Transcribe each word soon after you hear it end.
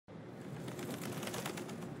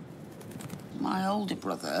my older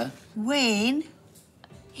brother. Wayne?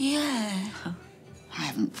 Yeah. I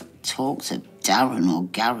haven't talked to Darren or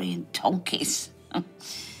Gary in donkeys. But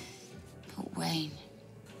Wayne,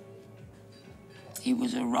 he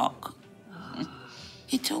was a rock.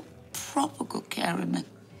 He took proper good care of me.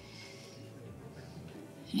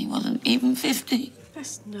 And he wasn't even 50.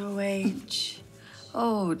 That's no age.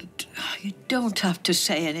 Oh, you don't have to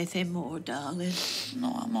say anything more, darling.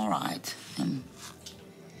 No, I'm all right.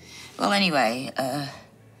 Well, anyway,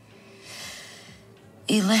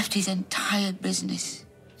 he left his entire business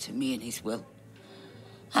to me in his will.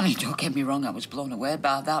 I mean, don't get me wrong, I was blown away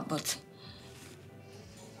by that, but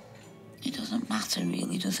it doesn't matter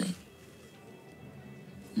really, does it?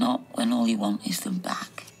 Not when all you want is them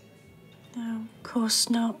back. No, of course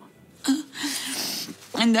not.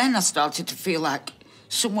 And then I started to feel like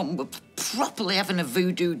someone was properly having a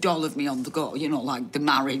voodoo doll of me on the go, you know, like the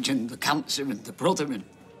marriage and the cancer and the brother.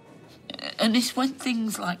 And it's when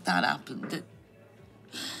things like that happen that...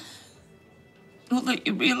 Well, that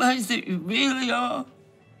you realise that you really are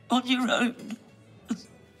on your own.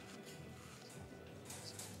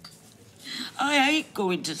 I hate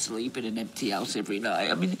going to sleep in an empty house every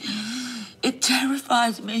night. I mean, it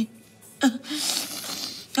terrifies me.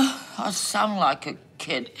 I sound like a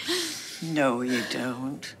kid. No, you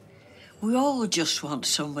don't. We all just want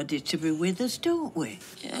somebody to be with us, don't we?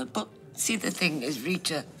 Yeah, but see, the thing is,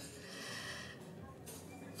 Rita,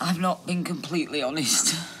 I've not been completely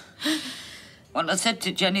honest. When I said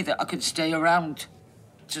to Jenny that I could stay around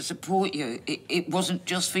to support you, it wasn't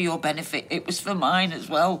just for your benefit, it was for mine as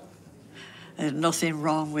well. There's nothing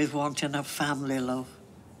wrong with wanting a family, love.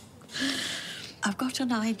 I've got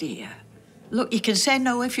an idea. Look, you can say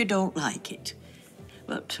no if you don't like it.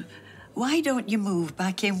 But why don't you move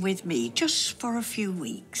back in with me just for a few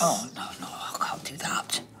weeks? Oh, no, I can't do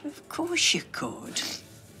that. Of course you could.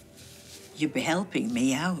 You'd be helping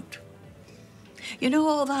me out. You know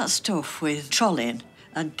all that stuff with Trolling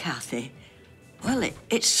and Kathy? Well,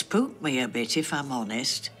 it spooked me a bit, if I'm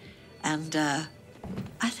honest. And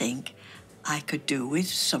I think I could do with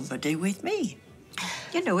somebody with me.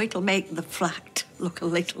 You know, it'll make the flat look a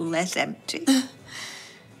little less empty.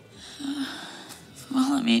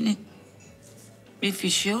 Well, I mean, if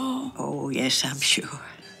you're sure. Oh, yes, I'm sure.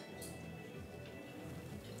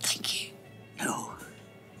 Thank you. No,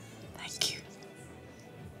 thank you.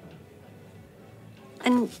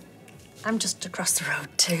 And I'm just across the road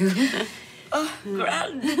too. Oh,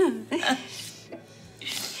 grand.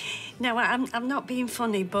 No, I'm not being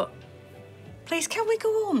funny, but please, can we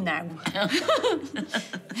go home now?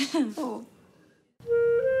 Oh,